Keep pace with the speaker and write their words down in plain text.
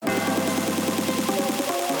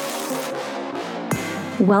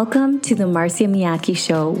Welcome to the Marcia Miyake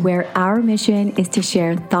Show, where our mission is to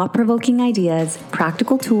share thought-provoking ideas,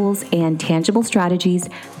 practical tools, and tangible strategies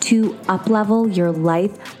to up-level your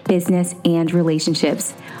life, business, and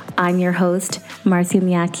relationships. I'm your host, Marcia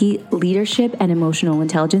Miyake, leadership and emotional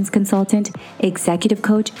intelligence consultant, executive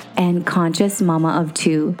coach, and conscious mama of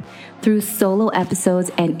two. Through solo episodes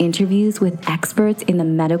and interviews with experts in the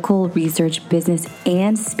medical, research, business,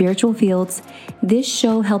 and spiritual fields, this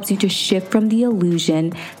show helps you to shift from the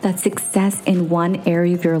illusion that success in one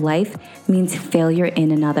area of your life means failure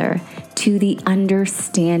in another, to the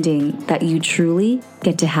understanding that you truly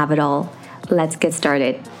get to have it all. Let's get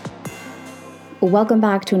started. Welcome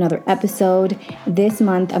back to another episode. This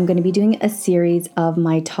month, I'm going to be doing a series of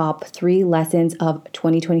my top 3 lessons of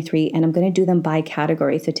 2023, and I'm going to do them by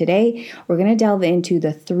category. So today, we're going to delve into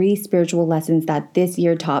the 3 spiritual lessons that this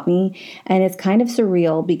year taught me. And it's kind of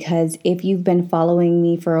surreal because if you've been following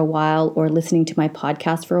me for a while or listening to my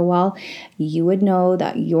podcast for a while, you would know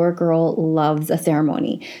that your girl loves a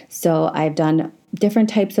ceremony. So I've done different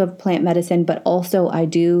types of plant medicine, but also I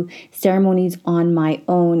do ceremonies on my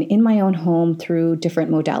own, in my own home through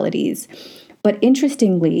different modalities. But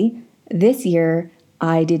interestingly, this year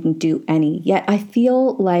I didn't do any, yet I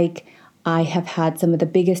feel like I have had some of the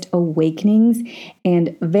biggest awakenings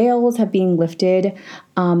and veils have been lifted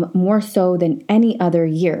more so than any other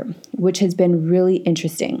year, which has been really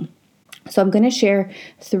interesting. So I'm going to share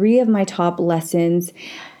 3 of my top lessons.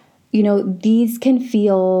 You know, these can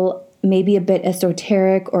feel maybe a bit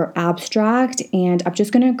esoteric or abstract, and I'm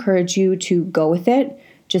just going to encourage you to go with it.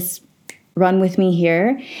 Just run with me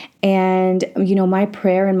here. And, you know, my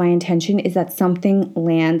prayer and my intention is that something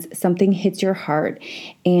lands, something hits your heart,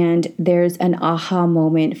 and there's an aha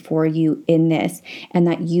moment for you in this, and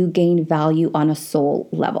that you gain value on a soul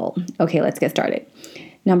level. Okay, let's get started.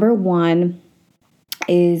 Number 1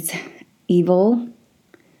 is evil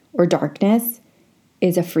or darkness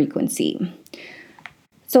is a frequency.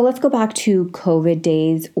 So let's go back to COVID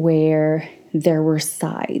days where there were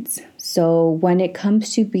sides. So when it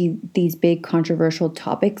comes to these big controversial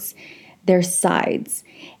topics, there's sides.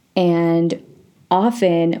 And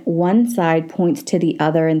often one side points to the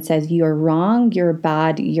other and says, you're wrong, you're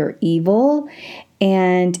bad, you're evil.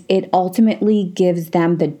 And it ultimately gives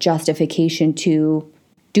them the justification to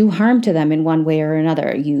do harm to them in one way or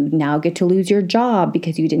another. You now get to lose your job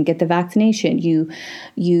because you didn't get the vaccination.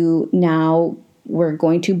 You now we're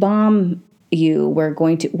going to bomb you, we're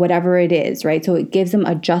going to, whatever it is, right? So it gives them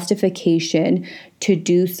a justification to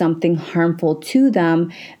do something harmful to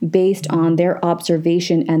them based on their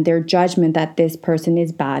observation and their judgment that this person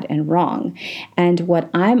is bad and wrong. And what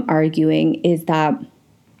I'm arguing is that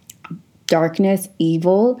darkness,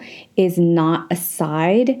 evil, is not a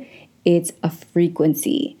side, it's a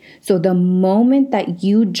frequency. So the moment that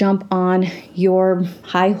you jump on your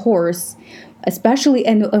high horse, especially,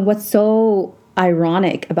 and what's so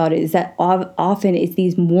ironic about it is that often it's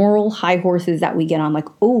these moral high horses that we get on, like,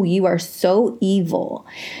 oh, you are so evil.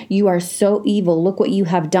 You are so evil. Look what you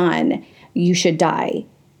have done. You should die.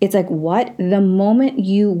 It's like, what? The moment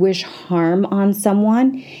you wish harm on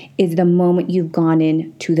someone is the moment you've gone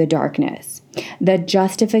into the darkness. The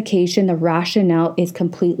justification, the rationale is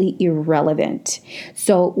completely irrelevant.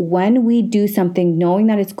 So when we do something knowing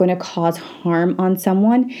that it's going to cause harm on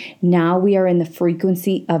someone, now we are in the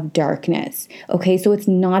frequency of darkness. Okay, so it's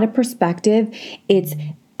not a perspective, it's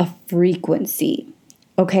a frequency.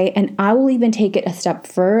 Okay, and I will even take it a step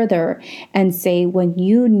further and say, when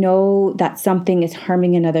you know that something is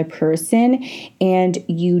harming another person and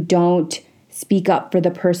you don't speak up for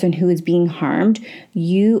the person who is being harmed,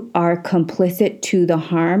 you are complicit to the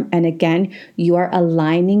harm. And again, you are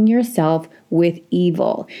aligning yourself with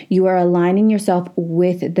evil. You are aligning yourself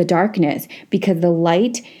with the darkness, because the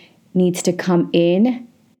light needs to come in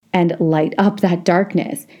and light up that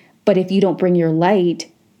darkness. But if you don't bring your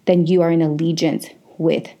light, then you are in allegiance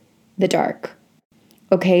with the dark.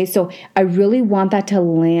 Okay, so I really want that to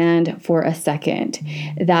land for a second,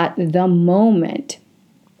 that the moment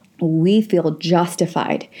we feel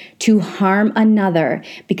justified to harm another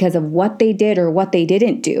because of what they did or what they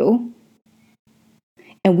didn't do,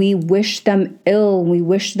 and we wish them ill, we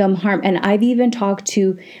wish them harm. And I've even talked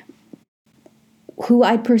to who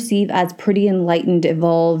I perceive as pretty enlightened,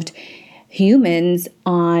 evolved humans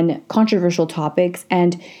on controversial topics,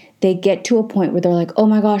 and they get to a point where they're like, oh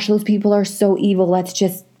my gosh, those people are so evil. Let's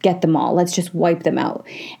just get them all. Let's just wipe them out.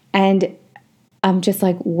 And I'm just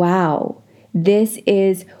like, wow, this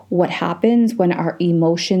is what happens when our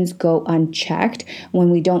emotions go unchecked,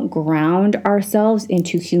 when we don't ground ourselves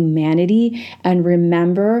into humanity and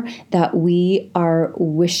remember that we are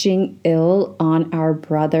wishing ill on our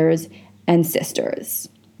brothers and sisters.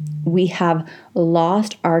 we have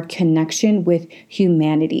lost our connection with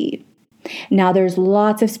humanity. Now, there's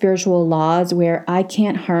lots of spiritual laws where I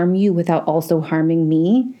can't harm you without also harming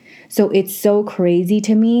me. So it's so crazy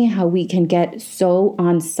to me how we can get so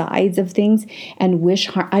on sides of things and wish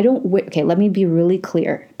harm. Okay, let me be really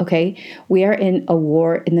clear, okay? We are in a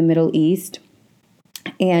war in the Middle East.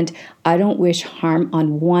 And I don't wish harm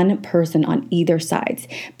on one person on either sides,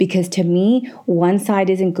 because to me, one side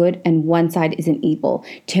isn't good and one side isn't evil.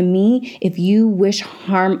 To me, if you wish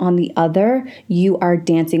harm on the other, you are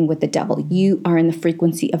dancing with the devil. You are in the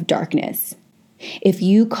frequency of darkness. If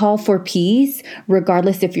you call for peace,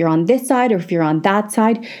 regardless if you're on this side or if you're on that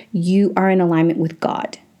side, you are in alignment with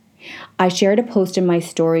God. I shared a post in my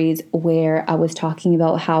stories where I was talking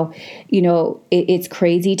about how, it's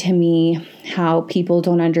crazy to me how people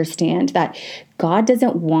don't understand that God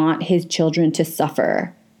doesn't want his children to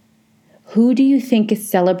suffer. Who do you think is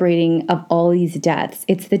celebrating of all these deaths?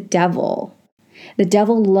 It's the devil. The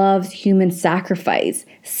devil loves human sacrifice,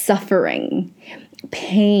 suffering,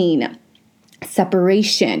 pain,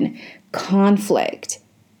 separation, conflict.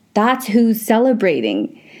 That's who's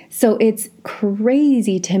celebrating. So it's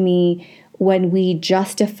crazy to me when we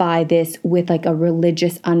justify this with like a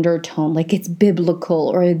religious undertone, like it's biblical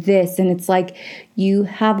or this, and it's like you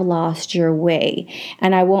have lost your way.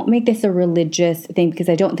 And I won't make this a religious thing because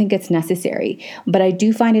I don't think it's necessary, but I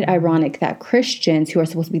do find it ironic that Christians who are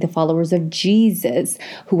supposed to be the followers of Jesus,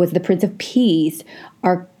 who was the Prince of Peace,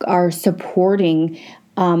 are supporting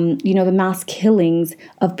the mass killings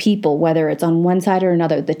of people, whether it's on one side or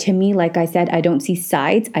another. To me, like I said, I don't see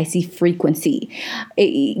sides, I see frequency.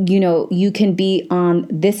 You can be on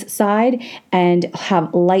this side and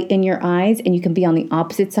have light in your eyes, and you can be on the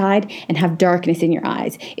opposite side and have darkness in your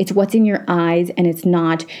eyes. It's what's in your eyes, and it's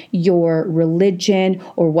not your religion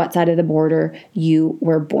or what side of the border you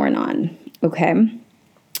were born on, okay?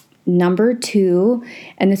 Number 2,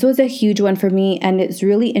 and this was a huge one for me, and it's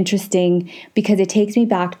really interesting because it takes me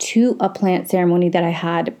back to a plant ceremony that I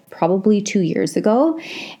had probably 2 years ago.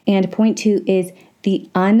 And point 2 is the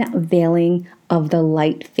unveiling of the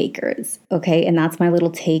light fakers, okay? And that's my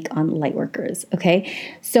little take on light workers, okay?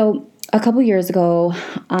 So a couple years ago,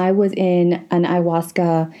 I was in an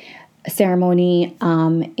ayahuasca ceremony,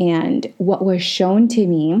 and what was shown to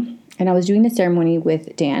me, and I was doing the ceremony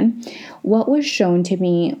with Dan, what was shown to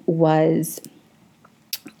me was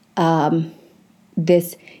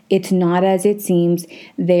this: it's not as it seems,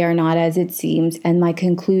 they are not as it seems. And my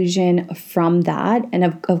conclusion from that, and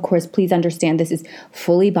of course, please understand this is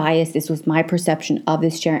fully biased. This was my perception of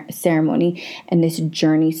this ceremony and this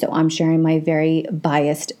journey. So I'm sharing my very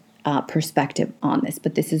biased perspective on this,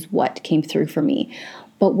 but this is what came through for me.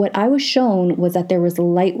 But what I was shown was that there was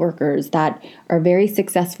light workers that are very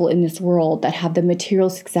successful in this world, that have the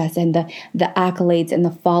material success and the accolades and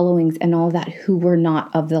the followings and all that, who were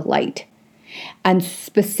not of the light. And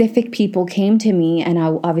specific people came to me, and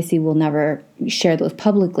I obviously will never share those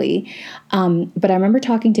publicly. But I remember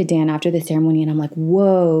talking to Dan after the ceremony, and I'm like,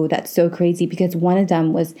 whoa, that's so crazy, because one of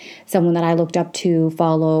them was someone that I looked up to,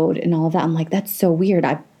 followed, and all of that. I'm like, that's so weird.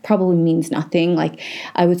 I probably means nothing. Like,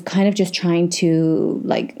 I was kind of just trying to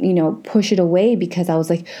push it away, because I was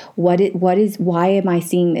like, why am I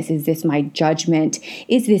seeing this? Is this my judgment?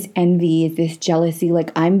 Is this envy? Is this jealousy?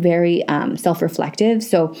 Like, I'm very self-reflective.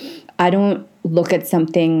 So I don't look at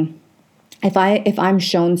something, if I'm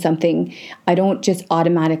shown something, I don't just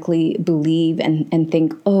automatically believe and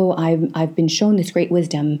think, oh, I've been shown this great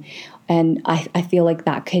wisdom. And I feel like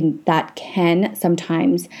that can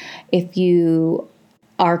sometimes, if you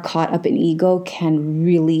are caught up in ego, can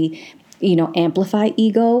really amplify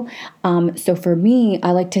ego. So for me,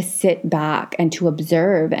 I like to sit back and to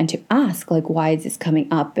observe and to ask, like, why is this coming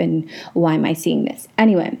up and why am I seeing this?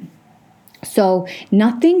 Anyway, so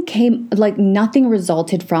nothing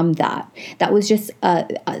resulted from that. That was just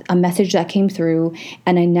a message that came through,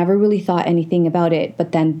 and I never really thought anything about it.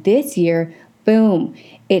 But then this year, boom,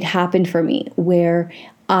 it happened for me, where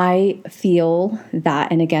I feel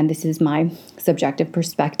that, and again, this is my subjective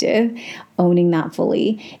perspective, owning that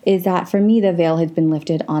fully, is that for me, the veil has been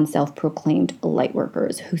lifted on self-proclaimed light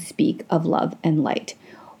workers who speak of love and light.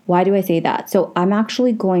 Why do I say that? So I'm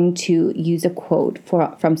actually going to use a quote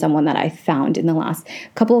from someone that I found in the last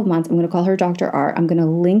couple of months. I'm going to call her Dr. R. I'm going to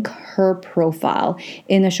link her profile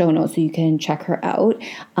in the show notes so you can check her out.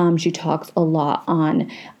 She talks a lot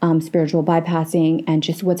on spiritual bypassing and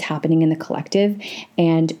just what's happening in the collective,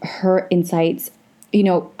 and her insights.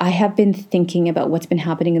 I have been thinking about what's been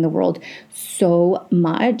happening in the world so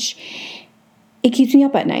much. it keeps me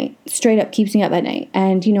up at night, straight up keeps me up at night.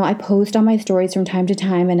 And, I post on my stories from time to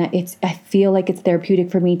time, and I feel like it's therapeutic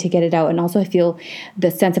for me to get it out. And also I feel the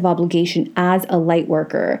sense of obligation as a light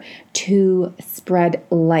worker to spread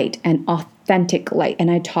light and authentic light. And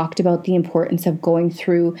I talked about the importance of going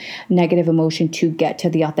through negative emotion to get to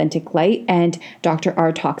the authentic light. And Dr.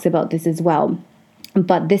 R talks about this as well.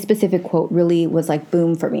 But this specific quote really was like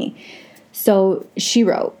boom for me. So she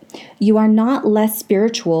wrote, "You are not less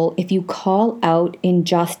spiritual if you call out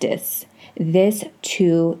injustice. This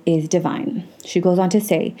too is divine." She goes on to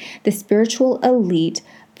say, "The spiritual elite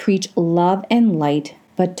preach love and light,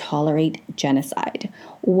 but tolerate genocide."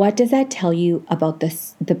 What does that tell you about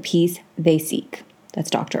the peace they seek? That's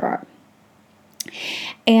Dr. R.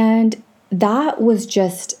 And that was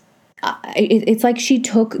just, it's like she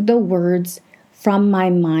took the words from my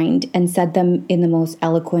mind and said them in the most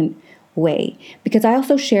eloquent way. Because I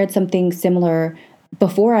also shared something similar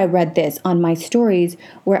before I read this on my stories,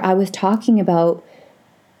 where I was talking about,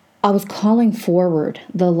 I was calling forward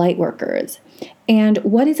the light workers. And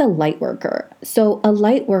what is a light worker? So a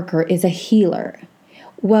light worker is a healer.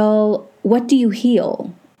 Well, what do you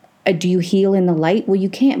heal? Do you heal in the light? Well, you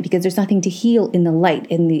can't, because there's nothing to heal in the light,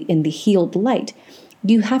 in the healed light.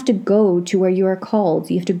 You have to go to where you are called.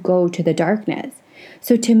 You have to go to the darkness.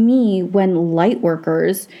 So to me, when light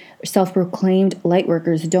workers, self-proclaimed light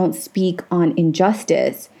workers, don't speak on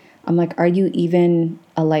injustice, I'm like, are you even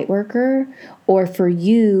a light worker? Or for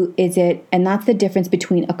you, is it, and that's the difference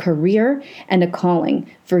between a career and a calling.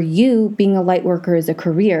 For you, being a light worker is a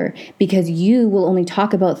career because you will only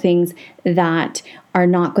talk about things that are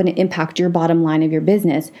not going to impact your bottom line of your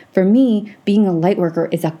business. For me, being a light worker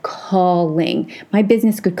is a calling. My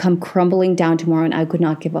business could come crumbling down tomorrow and I could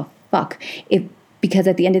not give a fuck because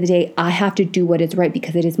at the end of the day, I have to do what is right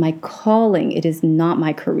because it is my calling. It is not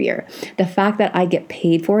my career. The fact that I get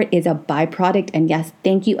paid for it is a byproduct. And yes,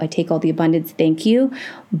 thank you. I take all the abundance. Thank you.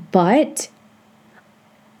 But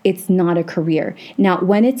it's not a career. Now,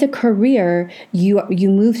 when it's a career, you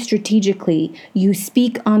move strategically. You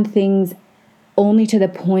speak on things only to the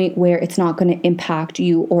point where it's not going to impact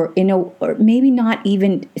you, or maybe not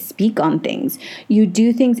even speak on things. You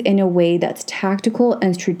do things in a way that's tactical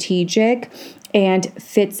and strategic and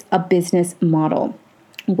fits a business model.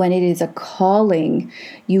 When it is a calling,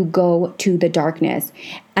 you go to the darkness.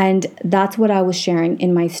 And that's what I was sharing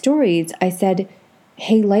in my stories. I said,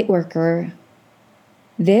 hey, light worker,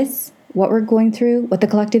 what we're going through, what the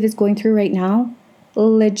collective is going through right now,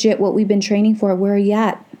 legit what we've been training for, where are you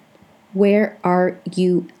at? Where are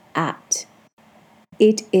you at?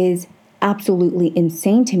 It is absolutely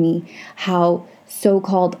insane to me how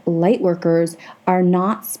so-called light workers are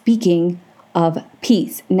not speaking of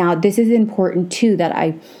peace. Now, this is important too, that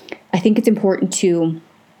I think it's important to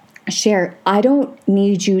share. I don't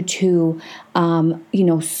need you to,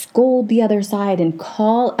 scold the other side and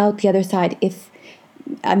call out the other side.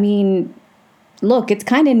 Look, it's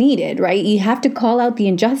kind of needed, right? You have to call out the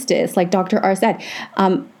injustice, like Dr. R said.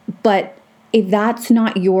 But if that's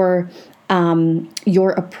not your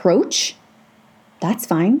approach, that's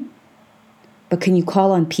fine. But can you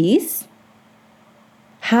call on peace?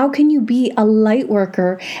 How can you be a light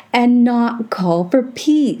worker and not call for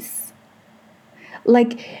peace?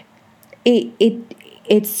 Like,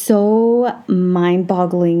 it's so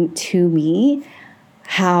mind-boggling to me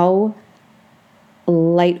how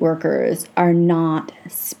light workers are not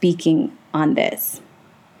speaking on this.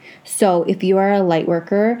 So if you are a light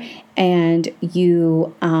worker and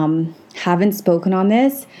you haven't spoken on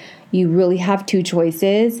this, you really have two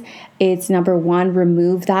choices. It's number one,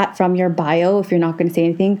 remove that from your bio if you're not going to say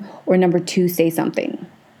anything, or number two, say something.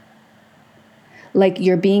 Like,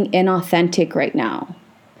 you're being inauthentic right now.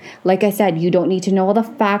 Like I said, you don't need to know all the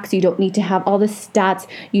facts. You don't need to have all the stats.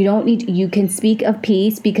 You can speak of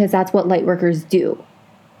peace because that's what light workers do.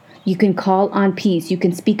 You can call on peace. You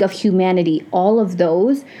can speak of humanity. All of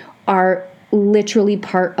those are literally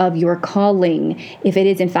part of your calling, if it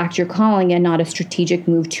is in fact your calling and not a strategic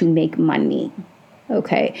move to make money.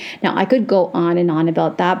 Okay. Now, I could go on and on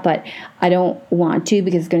about that, but I don't want to,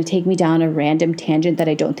 because it's going to take me down a random tangent that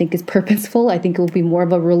I don't think is purposeful. I think it will be more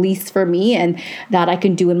of a release for me, and that I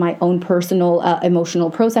can do in my own personal emotional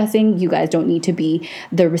processing. You guys don't need to be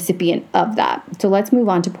the recipient of that. So let's move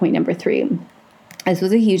on to point number 3. This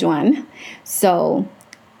was a huge one. So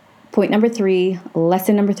point number 3,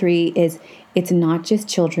 lesson number 3 is, it's not just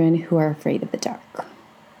children who are afraid of the dark.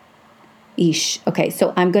 Eesh. Okay,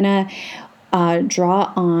 so I'm going to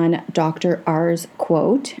draw on Dr. R's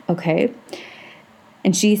quote, okay?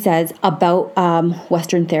 And she says about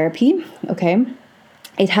Western therapy, okay?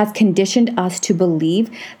 It has conditioned us to believe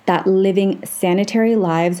that living sanitary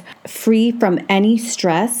lives free from any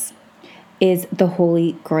stress is the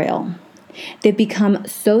holy grail. They've become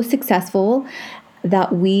so successful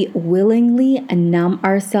that we willingly numb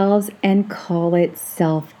ourselves and call it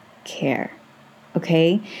self-care.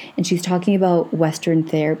 Okay? And she's talking about Western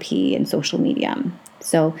therapy and social media.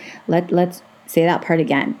 So let's say that part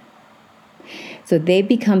again. So they've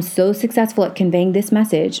become so successful at conveying this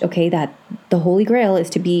message, okay, that the Holy Grail is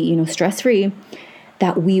to be, stress-free,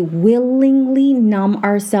 that we willingly numb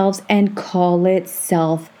ourselves and call it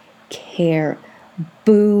self-care.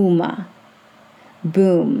 Boom.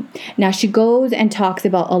 Now she goes and talks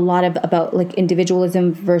about a lot about like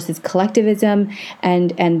individualism versus collectivism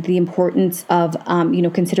and the importance of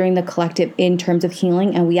considering the collective in terms of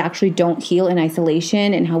healing, and we actually don't heal in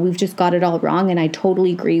isolation, and how we've just got it all wrong. And I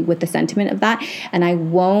totally agree with the sentiment of that, and I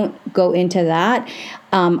won't go into that.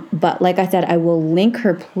 But like I said, I will link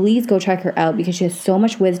her. Please go check her out because she has so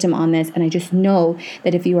much wisdom on this, and I just know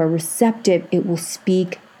that if you are receptive, it will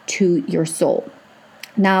speak to your soul.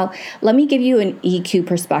 Now, let me give you an EQ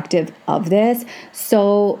perspective of this.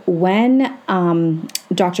 So when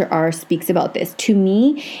Dr. R speaks about this, to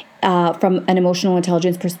me, from an emotional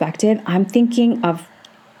intelligence perspective, I'm thinking of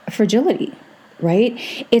fragility, right?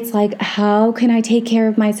 It's like, how can I take care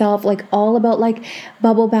of myself? Like all about like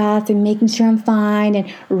bubble baths and making sure I'm fine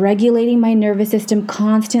and regulating my nervous system,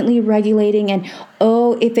 constantly regulating. And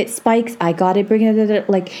if it spikes, I got to bring it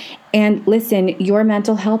like. And listen, your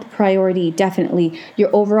mental health priority, definitely. Your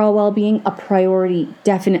overall well-being, a priority,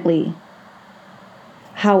 definitely.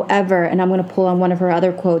 However, and I'm going to pull on one of her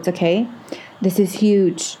other quotes, okay? This is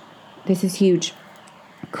huge.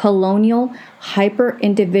 Colonial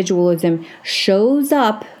hyper-individualism shows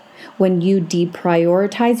up when you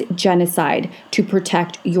deprioritize genocide to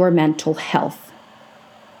protect your mental health.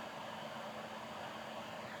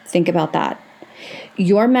 Think about that.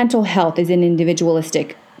 Your mental health is an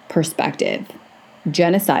individualistic perspective.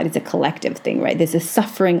 Genocide is a collective thing, right? This is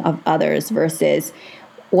suffering of others versus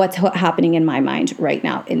what's happening in my mind right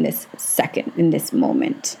now in this second, in this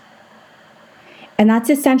moment. And that's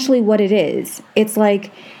essentially what it is. It's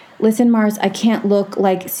like, listen, Mars, I can't look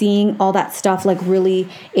like seeing all that stuff like really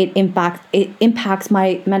it impacts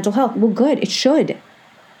my mental health. Well, good. It should.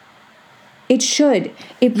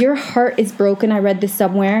 If your heart is broken, I read this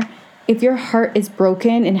somewhere, if your heart is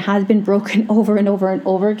broken and has been broken over and over and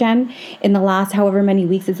over again in the last however many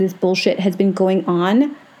weeks as this bullshit has been going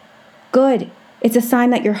on, good. It's a sign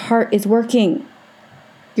that your heart is working.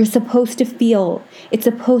 You're supposed to feel. It's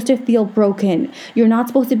supposed to feel broken. You're not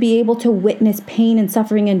supposed to be able to witness pain and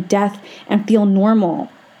suffering and death and feel normal.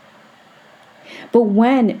 But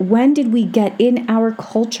when did we get in our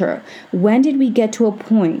culture? When did we get to a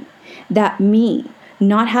point that me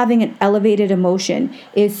not having an elevated emotion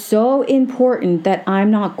is so important that I'm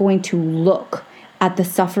not going to look at the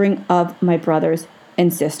suffering of my brothers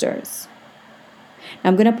and sisters?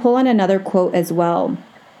 I'm going to pull on another quote as well.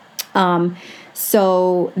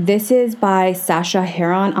 So this is by Sasha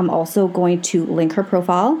Heron. I'm also going to link her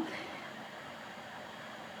profile.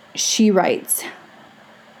 She writes,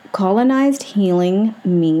 colonized healing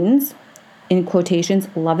means, in quotations,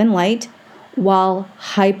 love and light, while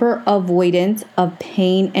hyper avoidance of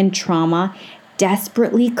pain and trauma,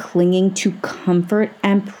 desperately clinging to comfort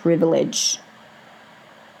and privilege.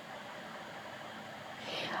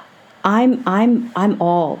 I'm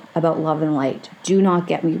all about love and light. Do not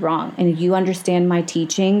get me wrong. And if you understand my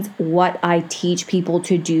teachings, what I teach people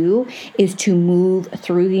to do is to move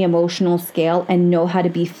through the emotional scale and know how to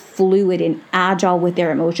be fluid and agile with their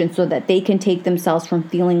emotions so that they can take themselves from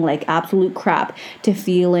feeling like absolute crap to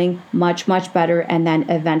feeling much, much better, and then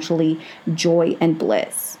eventually joy and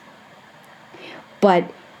bliss.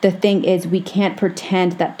 But the thing is, we can't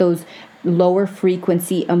pretend that those lower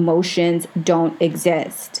frequency emotions don't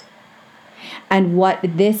exist. And what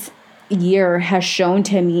this year has shown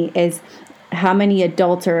to me is how many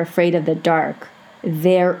adults are afraid of the dark,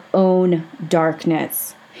 their own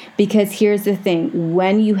darkness. Because here's the thing,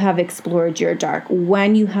 when you have explored your dark,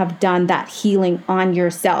 when you have done that healing on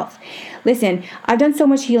yourself, listen, I've done so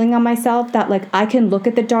much healing on myself that like I can look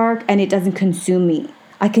at the dark and it doesn't consume me.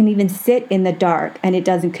 I can even sit in the dark and it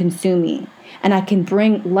doesn't consume me. And I can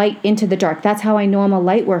bring light into the dark. That's how I know I'm a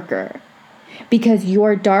light worker. Because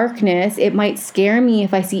your darkness, it might scare me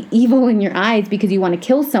if I see evil in your eyes because you want to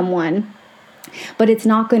kill someone, but it's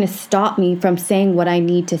not going to stop me from saying what I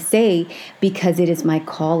need to say because it is my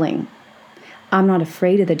calling. I'm not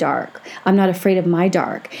afraid of the dark. I'm not afraid of my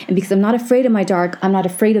dark. And because I'm not afraid of my dark, I'm not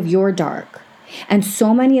afraid of your dark. And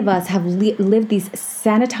so many of us have lived these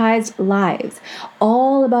sanitized lives,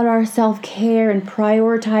 all about our self-care and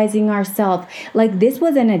prioritizing ourselves. Like this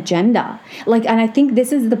was an agenda. And I think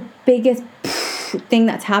this is the biggest thing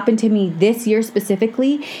that's happened to me this year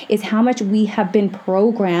specifically, is how much we have been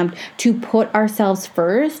programmed to put ourselves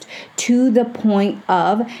first to the point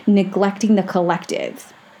of neglecting the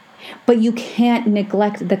collective. But you can't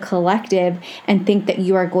neglect the collective and think that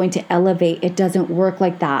you are going to elevate. It doesn't work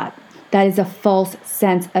like that. That is a false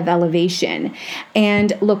sense of elevation.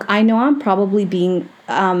 And look, I know I'm probably being,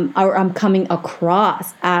 or I'm coming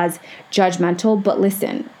across as judgmental, but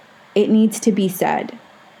listen, it needs to be said.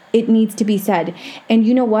 It needs to be said. And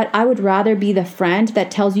you know what? I would rather be the friend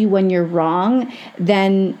that tells you when you're wrong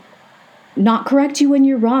than not correct you when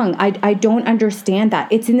you're wrong. I don't understand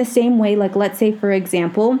that. It's in the same way, let's say, for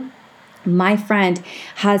example, my friend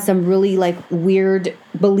has some really weird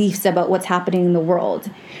beliefs about what's happening in the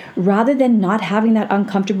world. Rather than not having that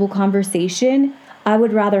uncomfortable conversation, I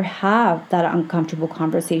would rather have that uncomfortable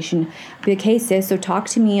conversation. Be like, hey sis, so talk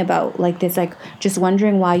to me about this, just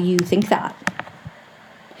wondering why you think that.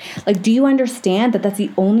 Do you understand that that's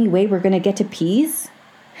the only way we're going to get to peace?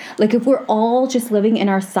 If we're all just living in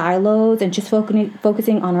our silos and just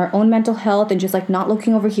focusing on our own mental health and just not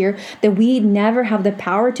looking over here, then we never have the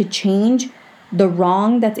power to change the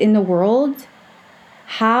wrong that's in the world.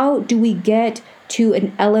 How do we get to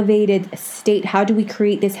an elevated state? How do we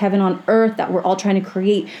create this heaven on earth that we're all trying to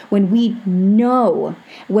create when we know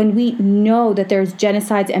that there's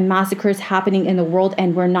genocides and massacres happening in the world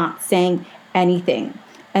and we're not saying anything?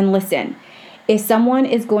 And listen, if someone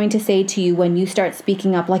is going to say to you when you start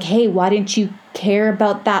speaking up, hey, why didn't you care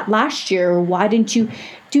about that last year? Or why didn't you?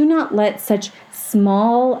 Do not let such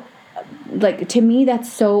small, to me, that's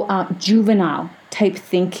so juvenile type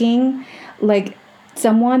thinking.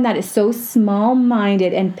 Someone that is so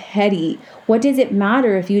small-minded and petty. What does it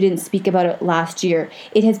matter if you didn't speak about it last year?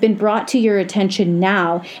 It has been brought to your attention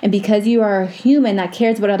now, and because you are a human that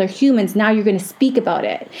cares about other humans, now you're going to speak about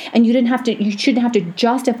it. And you shouldn't have to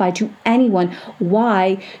justify to anyone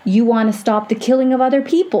why you want to stop the killing of other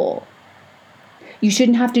people. You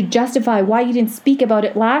shouldn't have to justify why you didn't speak about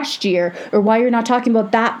it last year or why you're not talking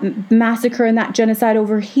about that massacre and that genocide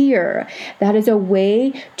over here. That is a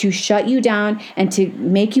way to shut you down and to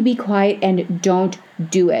make you be quiet, and don't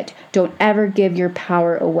do it. Don't ever give your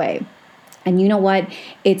power away. And you know what?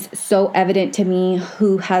 It's so evident to me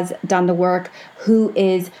who has done the work, who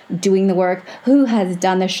is doing the work, who has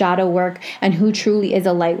done the shadow work, and who truly is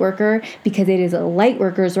a light worker, because it is light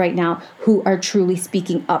workers right now who are truly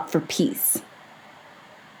speaking up for peace.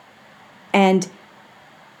 And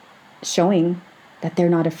showing that they're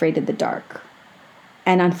not afraid of the dark.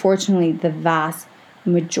 And unfortunately, the vast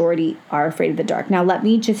majority are afraid of the dark. Now, let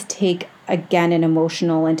me just take, again, an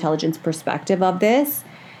emotional intelligence perspective of this.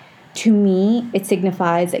 To me, it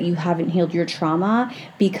signifies that you haven't healed your trauma,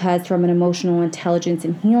 because from an emotional intelligence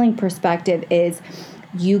and healing perspective is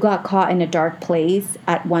you got caught in a dark place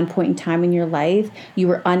at one point in time in your life. You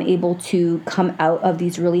were unable to come out of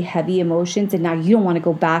these really heavy emotions, and now you don't want to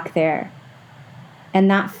go back there. And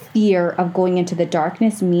that fear of going into the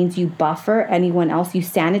darkness means you buffer anyone else. You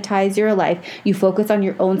sanitize your life. You focus on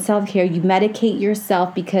your own self-care. You medicate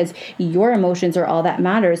yourself because your emotions are all that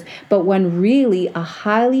matters. But when really a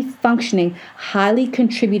highly functioning, highly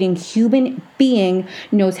contributing human being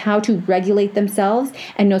knows how to regulate themselves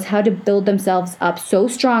and knows how to build themselves up so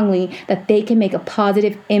strongly that they can make a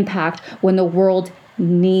positive impact when the world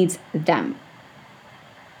needs them.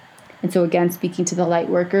 And so again, speaking to the light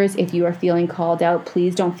workers, if you are feeling called out,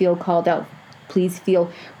 please don't feel called out. Please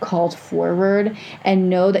feel called forward, and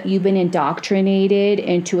know that you've been indoctrinated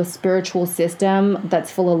into a spiritual system that's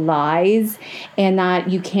full of lies, and that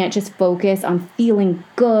you can't just focus on feeling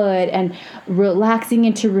good and relaxing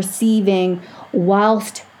into receiving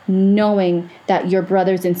whilst knowing that your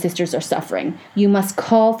brothers and sisters are suffering. You must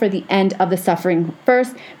call for the end of the suffering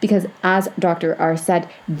first, because as Dr. R said,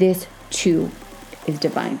 this too is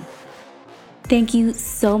divine. Thank you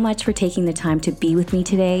so much for taking the time to be with me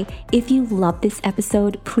today. If you love this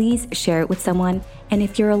episode, please share it with someone. And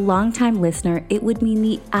if you're a longtime listener, it would mean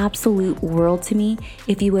the absolute world to me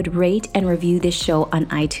if you would rate and review this show on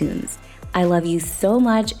iTunes. I love you so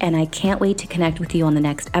much, and I can't wait to connect with you on the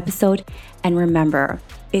next episode. And remember,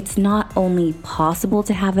 it's not only possible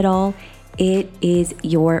to have it all, it is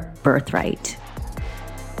your birthright.